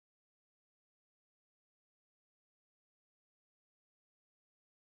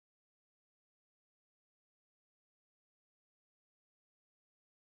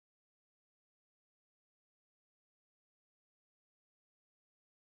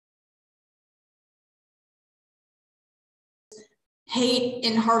hate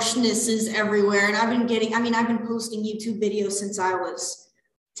and harshness is everywhere. And I've been getting, I've been posting YouTube videos since I was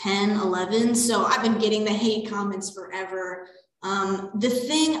 10, 11. So I've been getting the hate comments forever. The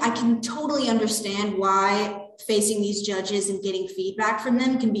thing, I can totally understand why facing these judges and getting feedback from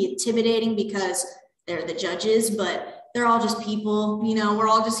them can be intimidating because they're the judges, but they're all just people, you know, we're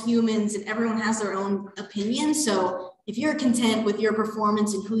all just humans and everyone has their own opinion. So if you're content with your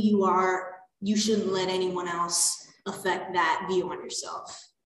performance and who you are, you shouldn't let anyone else affect that view on yourself.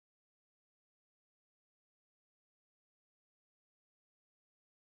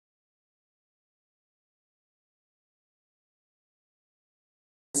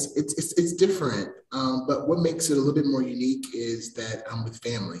 It's different, but what makes it a little bit more unique is that I'm with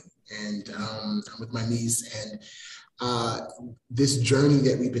family and I'm with my niece, and this journey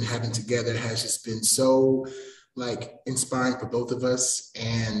that we've been having together has just been so like inspiring for both of us.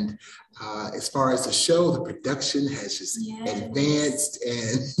 And as far as the show, the production has just advanced,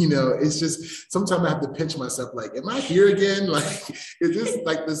 and you know, it's just sometimes I have to pinch myself like, am I here again? Like, is this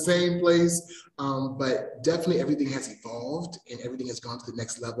like the same place? But definitely everything has evolved and everything has gone to the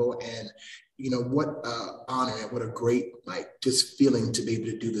next level. And you know, what honor and what a great like just feeling to be able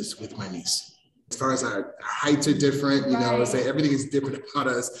to do this with my niece. As far as our heights are different, you know, say everything is different about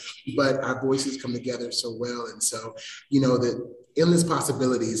us, but our voices come together so well. And so, you know, the endless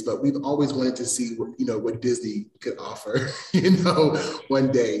possibilities, but we've always wanted to see what, you know, what Disney could offer, you know,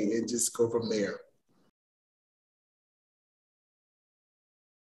 one day and just go from there.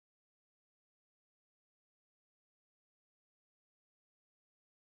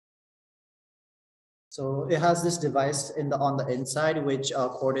 So it has this device on the inside, which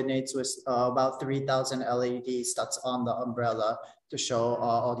coordinates with about 3,000 LEDs that's on the umbrella to show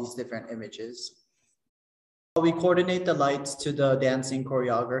all these different images. We coordinate the lights to the dancing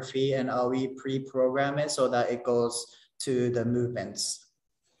choreography, and we pre-program it so that it goes to the movements.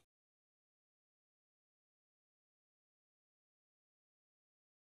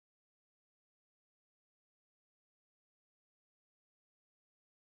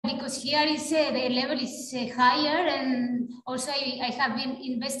 Because here is the level is higher, and also I have been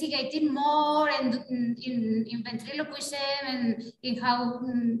investigating more and in ventriloquism and in how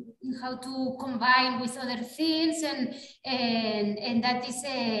to combine with other things, and that is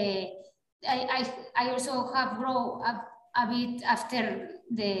I also have grown up a bit after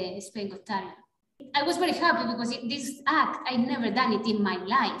the Spain Got Talent. I was very happy because this act I never done it in my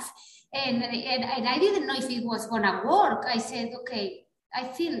life, and I didn't know if it was gonna work. I said, okay, I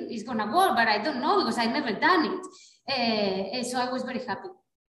think it's gonna work, but I don't know because I've never done it. So I was very happy.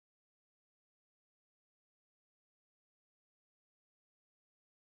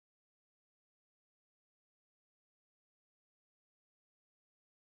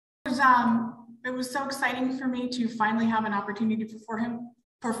 It was so exciting for me to finally have an opportunity to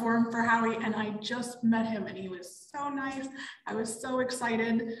perform for Howie, and I just met him and he was so nice. I was so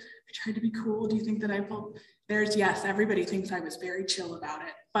excited. I tried to be cool. Do you think that I pulled? There's yes, everybody thinks I was very chill about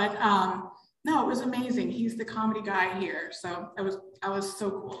it, but no, it was amazing. He's the comedy guy here, so I was so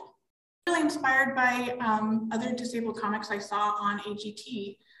cool. Really inspired by other disabled comics I saw on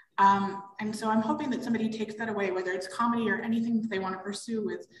AGT, and so I'm hoping that somebody takes that away, whether it's comedy or anything that they want to pursue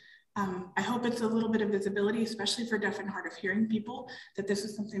with. I hope it's a little bit of visibility, especially for deaf and hard of hearing people, that this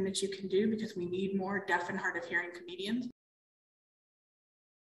is something that you can do because we need more deaf and hard of hearing comedians.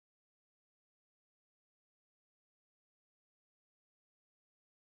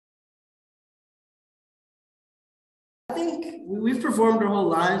 I think we've performed our whole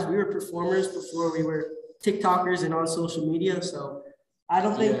lives. We were performers before we were TikTokers and on social media. So I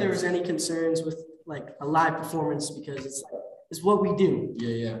don't think there was any concerns with like a live performance because it's what we do.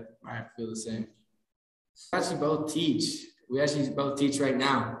 Yeah. I feel the same. We actually both teach. We actually both teach right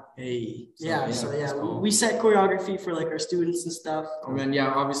now. Hey. So cool. We set choreography for like our students and stuff. And then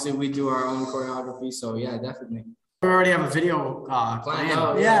obviously we do our own choreography. So yeah, definitely. We already have a video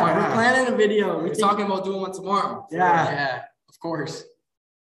planned. Yeah, we're planning a video. We're talking about doing one tomorrow. Yeah, of course.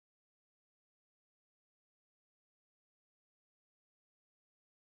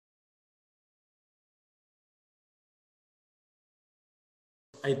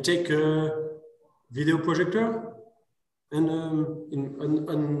 I take a video projector and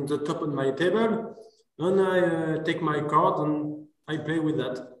on the top of my table, and I take my card and I play with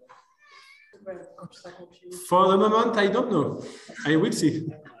that. For the moment, I don't know. I will see.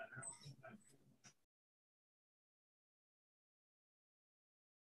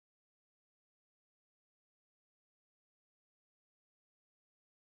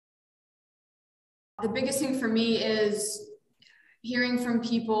 The biggest thing for me is hearing from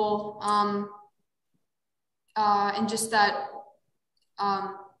people and just that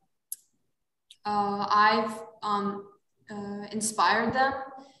I've inspired them.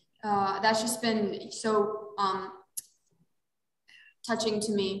 That's just been so touching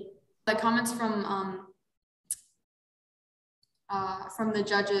to me. The comments from the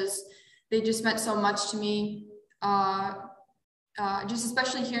judges, they just meant so much to me. Just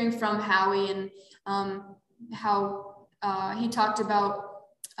especially hearing from Howie and how he talked about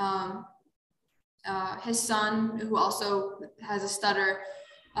his son, who also has a stutter.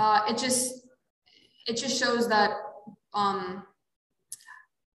 It just shows that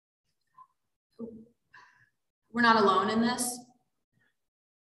we're not alone in this.